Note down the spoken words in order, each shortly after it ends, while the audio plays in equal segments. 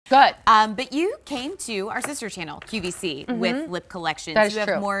Good. But you came to our sister channel, QVC, with lip collections. That is you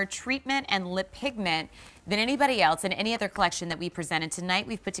true. have more treatment and lip pigment than anybody else in any other collection that we presented tonight.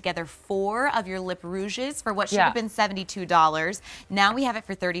 We've put together 4 of your lip rouges for what should have been $72. Now we have it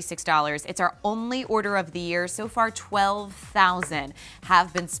for $36. It's our only order of the year. So far, 12,000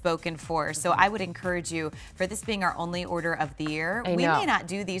 have been spoken for. So I would encourage you, for this being our only order of the year, we may not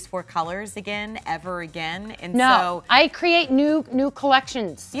do these 4 colors again, ever again. And so I create new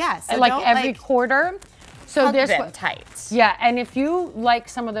collections. Yeah, so like every quarter. So this one tight. Yeah, and if you like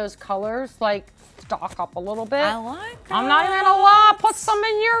some of those colors, like stock up a little bit. I like that. I'm not even gonna lie. Put some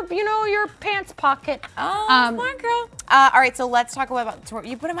in your, your pants pocket. Oh, come on, girl. All right, so let's talk about,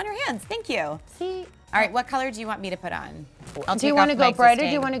 you put them on your hands. Thank you. See? All right, what color do you want me to put on? Do you want to go bright or do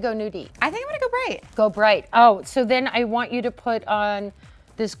you want to go nudie? I think I'm gonna go bright. Go bright. Oh, so then I want you to put on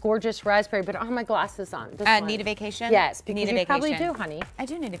this gorgeous raspberry, but I don't have my glasses on. Need a vacation? Yes, because need a you vacation. probably do, honey. I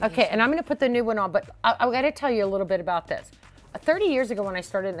do need a vacation. Okay, and I'm going to put the new one on, but I got to tell you a little bit about this. 30 years ago when I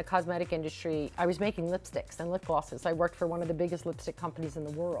started in the cosmetic industry, I was making lipsticks and lip glosses. I worked for one of the biggest lipstick companies in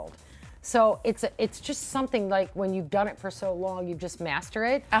the world. So it's just something like when you've done it for so long, you just master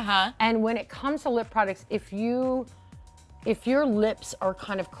it. And when it comes to lip products, if your lips are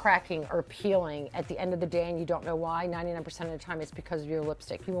kind of cracking or peeling at the end of the day and you don't know why, 99% of the time it's because of your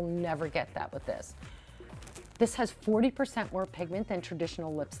lipstick. You will never get that with this. This has 40% more pigment than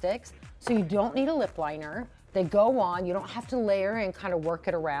traditional lipsticks, so you don't need a lip liner. They go on, you don't have to layer and kind of work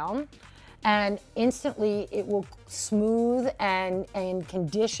it around. And instantly it will smooth and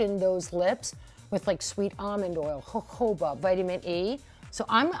condition those lips with like sweet almond oil, jojoba, vitamin E. So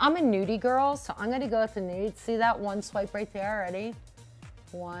I'm a nudie girl, so I'm gonna go with the nude. See that one swipe right there, ready?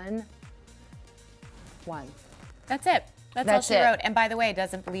 One. That's it. That's all she wrote. And by the way, it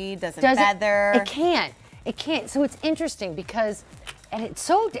doesn't bleed, doesn't feather. It can't. So it's interesting because, and it's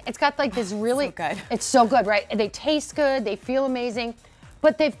got like this really, so good. It's so good, right? They taste good, they feel amazing,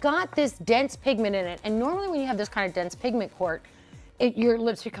 but they've got this dense pigment in it. And normally when you have this kind of dense pigment, Court, your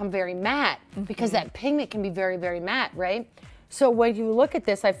lips become very matte because that pigment can be very, very matte, right? So when you look at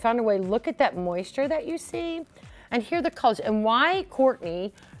this, I found a way, look at that moisture that you see, and here are the colors. And why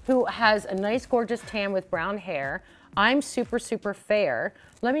Courtney, who has a nice, gorgeous tan with brown hair, I'm super, super fair.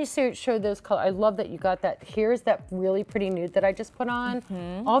 Let me show those colors. I love that you got that. Here's that really pretty nude that I just put on.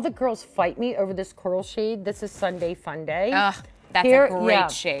 All the girls fight me over this coral shade. This is Sunday Fun Day. That's a great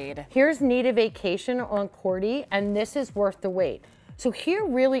shade. Here's Need a Vacation on Cordy, and this is worth the wait. So here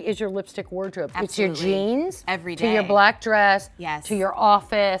really is your lipstick wardrobe. Absolutely. It's your jeans, every day, to your black dress, yes, to your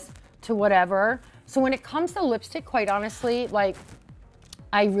office, to whatever. So when it comes to lipstick, quite honestly, like,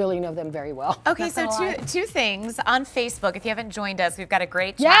 I really know them very well. Okay, so two things. On Facebook, if you haven't joined us, we've got a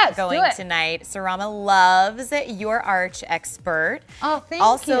great chat going tonight. Sarama loves your arch expert. Oh, thank you.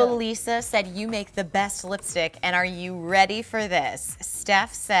 Also, Lisa said you make the best lipstick, and are you ready for this?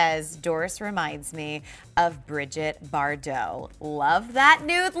 Steph says, Doris reminds me of Bridget Bardot. Love that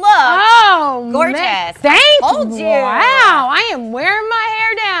nude look. Oh, gorgeous. Man. Thank you. Wow, I am wearing my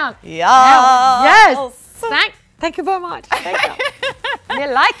hair down. Yes. Thank you very much. Thank you. You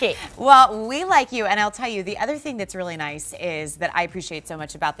like it. Well, we like you, and I'll tell you, the other thing that's really nice is that I appreciate so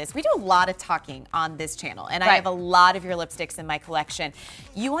much about this. We do a lot of talking on this channel, and I have a lot of your lipsticks in my collection.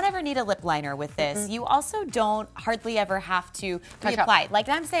 You won't ever need a lip liner with this. You also don't hardly ever have to reapply. Like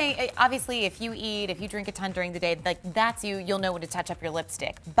I'm saying, obviously, if you eat, if you drink a ton during the day, like that's you'll know when to touch up your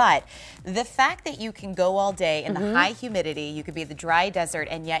lipstick. But the fact that you can go all day in the high humidity, you could be the dry desert,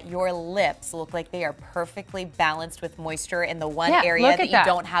 and yet your lips look like they are perfectly balanced with moisture in the one area that you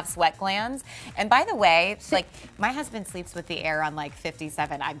don't have sweat glands. And by the way, like my husband sleeps with the air on like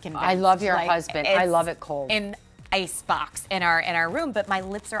 57. I'm convinced. I love your husband. I love it cold. In ice box in our room, but my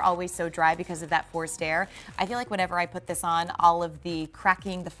lips are always so dry because of that forced air. I feel like whenever I put this on, all of the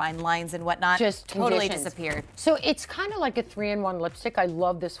cracking, the fine lines and whatnot just totally disappeared. So it's kind of like a 3-in-1 lipstick. I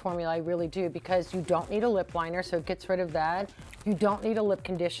love this formula, I really do, because you don't need a lip liner, so it gets rid of that. You don't need a lip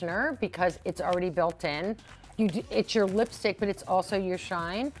conditioner because it's already built in. It's your lipstick, but it's also your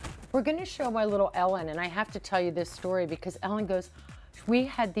shine. We're going to show my little Ellen, and I have to tell you this story because Ellen goes, we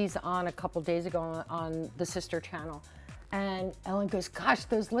had these on a couple days ago on the sister channel, and Ellen goes, gosh,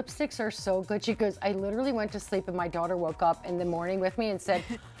 those lipsticks are so good. She goes, I literally went to sleep and my daughter woke up in the morning with me and said,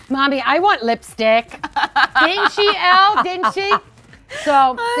 Mommy, I want lipstick. Didn't she, Elle? Didn't she?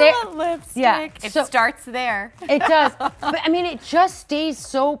 So I want lipstick. Yeah, it starts there. It does. But I mean, it just stays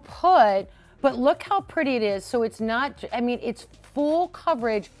so put. But look how pretty it is. So it's not, I mean, it's full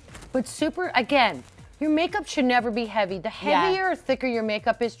coverage, but super, again, your makeup should never be heavy. The heavier or thicker your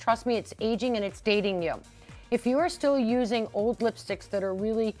makeup is, trust me, it's aging and it's dating you. if you are still using old lipsticks that are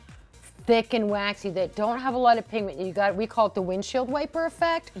really thick and waxy, that don't have a lot of pigment, we call it the windshield wiper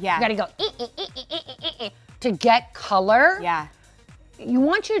effect. Yeah. You gotta go to get color. Yeah. You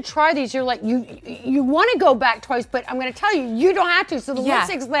want you to try these. You're like, you want to go back twice, but I'm going to tell you, you don't have to. So the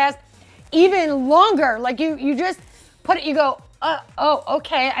lipsticks last even longer. Like you just put it, you go, oh,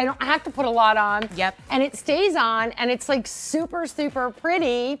 okay, I don't have to put a lot on. Yep. And it stays on, and it's like super, super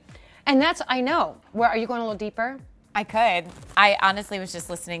pretty. And that's, I know. Where, are you going a little deeper? I could. I honestly was just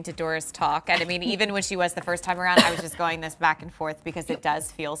listening to Doris talk. And I mean, even when she was the first time around, I was just going this back and forth because it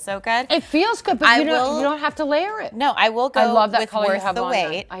does feel so good. It feels good, but you don't have to layer it. No, I will go I love that with color you worth have the on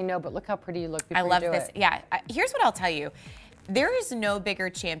wait. that. I know, but look how pretty you look before I love you do this. it. Yeah. Here's what I'll tell you. There is no bigger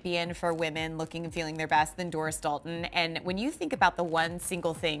champion for women looking and feeling their best than Doris Dalton. And when you think about the one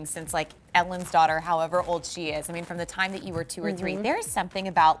single thing since like Ellen's daughter, however old she is, I mean, from the time that you were 2 or 3, there is something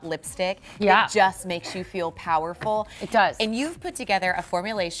about lipstick that just makes you feel powerful. It does. And you've put together a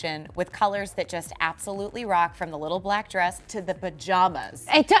formulation with colors that just absolutely rock, from the little black dress to the pajamas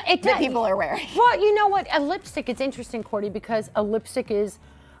that people are wearing. Well, you know what? A lipstick, it's interesting, Courtney, because a lipstick is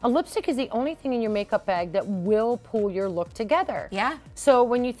the only thing in your makeup bag that will pull your look together. Yeah. So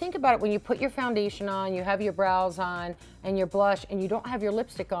when you think about it, when you put your foundation on, you have your brows on and your blush, and you don't have your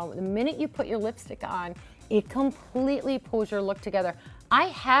lipstick on, the minute you put your lipstick on, it completely pulls your look together. I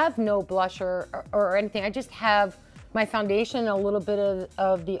have no blush or anything. I just have my foundation and a little bit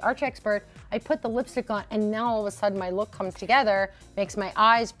of the Arch Expert. I put the lipstick on, and now all of a sudden my look comes together, makes my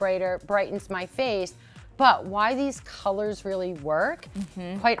eyes brighter, brightens my face. But why these colors really work,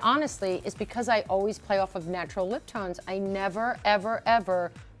 quite honestly, is because I always play off of natural lip tones. I never, ever,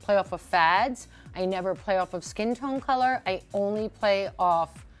 ever play off of fads. I never play off of skin tone color. I only play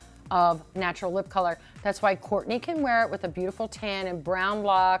off of natural lip color. That's why Courtney can wear it with a beautiful tan and brown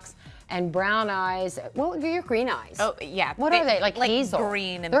locks and brown eyes. Well, your green eyes. Oh, yeah. What are they? Like hazel.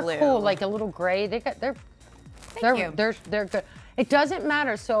 Green and they're blue. They're cool, like a little gray. They're good. It doesn't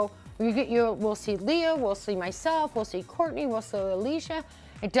matter. So we'll see Leah, we'll see myself, we'll see Courtney, we'll see Alicia.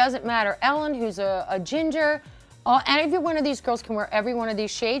 It doesn't matter. Ellen, who's a ginger. Every one of these girls can wear every one of these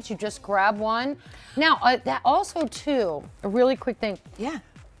shades. You just grab one. Now, that also, too, a really quick thing. Yeah.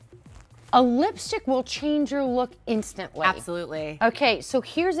 A lipstick will change your look instantly. Absolutely. Okay, so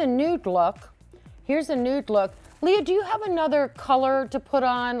here's a nude look. Leah, do you have another color to put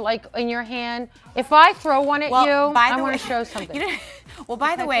on, like in your hand? If I throw one at you, I want to show something. Well,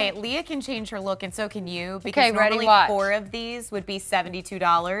 by the way, Leah can change her look, and so can you, because normally watch. 4 of these would be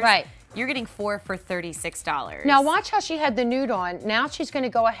 $72. Right. You're getting 4 for $36. Now watch how she had the nude on. Now she's going to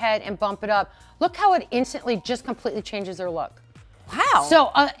go ahead and bump it up. Look how it instantly just completely changes her look. Wow.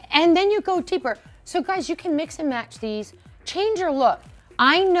 So, and then you go deeper. So guys, you can mix and match these. Change your look.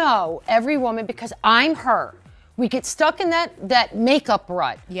 I know every woman, because I'm her. We get stuck in that makeup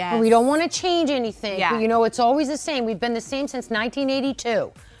rut. Yes. And we don't want to change anything. Yeah. You know, it's always the same. We've been the same since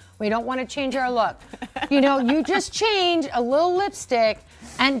 1982. We don't want to change our look. You just change a little lipstick,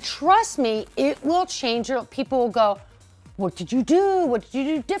 and trust me, it will change your look. People will go, what did you do? What did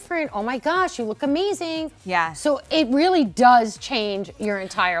you do different? Oh my gosh, you look amazing. Yeah. So it really does change your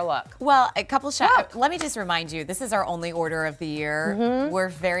entire look. Well, a couple shots. Let me just remind you, this is our only order of the year. We're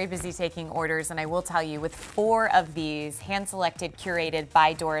very busy taking orders, and I will tell you, with 4 of these hand-selected, curated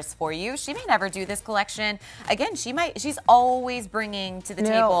by Doris for you, she may never do this collection again. She's always bringing to the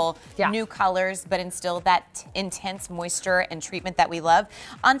table new colors, but instill that intense moisture and treatment that we love.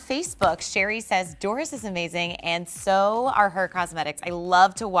 On Facebook, Sherry says Doris is amazing, and so are her cosmetics. I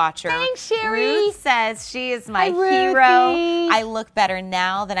love to watch her. Thanks, Sherry. Ruth says she is my hero. I look better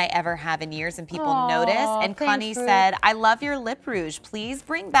now than I ever have in years, and people notice. And Connie said, I love your lip rouge. Please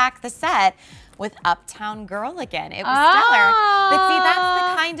bring back the set with Uptown Girl again. It was stellar. But see, that's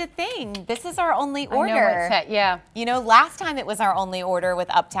the kind of thing. This is our only order. I know what set, yeah. Last time it was our only order with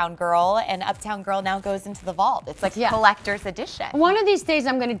Uptown Girl, and Uptown Girl now goes into the vault. It's like collector's edition. One of these days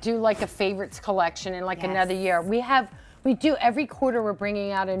I'm going to do like a favorites collection in like another year. We do every quarter, we're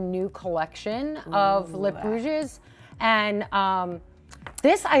bringing out a new collection of lip rouges. And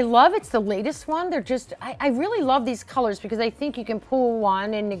this, I love. It's the latest one. They're just, I really love these colors, because I think you can pull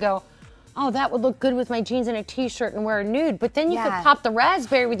one and you go, oh, that would look good with my jeans and a t-shirt and wear a nude. But then you could pop the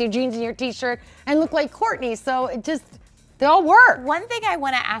raspberry with your jeans and your t-shirt and look like Courtney. So it just, They all work. One thing I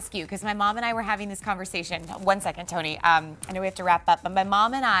want to ask you, because my mom and I were having this conversation. 1 second, Tony. I know we have to wrap up, but my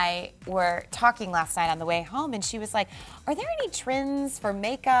mom and I were talking last night on the way home, and she was like, are there any trends for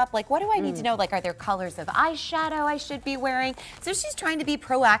makeup? Like, what do I need to know? Like, are there colors of eyeshadow I should be wearing? So she's trying to be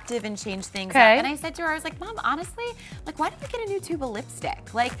proactive and change things up. And I said to her, I was like, Mom, honestly, like, why don't you get a new tube of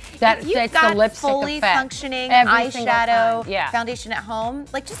lipstick? Like, if you've got the lipstick fully effect. functioning Every eyeshadow foundation at home,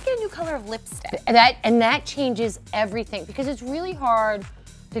 like, just get a new color of lipstick. That changes everything, because it's really hard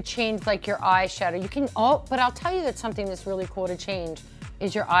to change like your eyeshadow. You can but I'll tell you that something that's really cool to change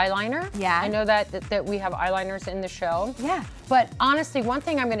is your eyeliner. Yeah. I know that we have eyeliners in the show. Yeah. But honestly, one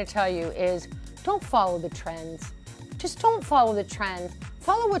thing I'm going to tell you is don't follow the trends. Just don't follow the trends.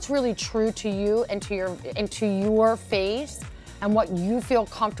 Follow what's really true to you and to your face and what you feel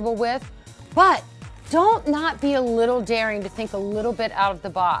comfortable with. But don't not be a little daring to think a little bit out of the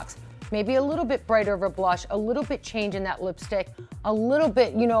box. Maybe a little bit brighter of a blush, a little bit change in that lipstick, a little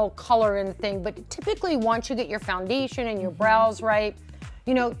bit, color in the thing. But typically, once you get your foundation and your brows right,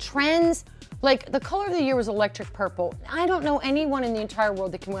 trends, like the color of the year was electric purple. I don't know anyone in the entire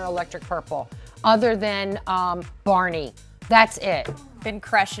world that can wear electric purple other than Barney. That's it. Been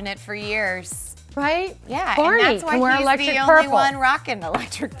crushing it for years. Right? Yeah, Barney and that's why can wear he's electric the purple. only one rocking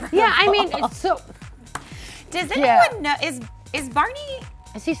electric purple. Yeah, I mean, it's so... Does anyone know, is Barney...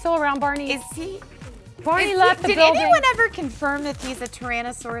 Is he still around, Barney? Is he... Barney left the building. building. Did anyone ever confirm that he's a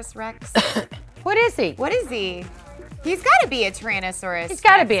Tyrannosaurus Rex? What is he? What is he? He's got to be a Tyrannosaurus. He's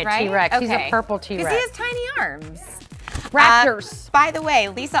got to be a right? T-Rex. Okay. He's a purple T-Rex. Because he has tiny arms. Raptors. By the way,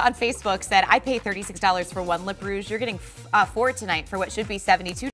 Lisa on Facebook said, I pay $36 for one lip rouge. You're getting 4 tonight for what should be $72.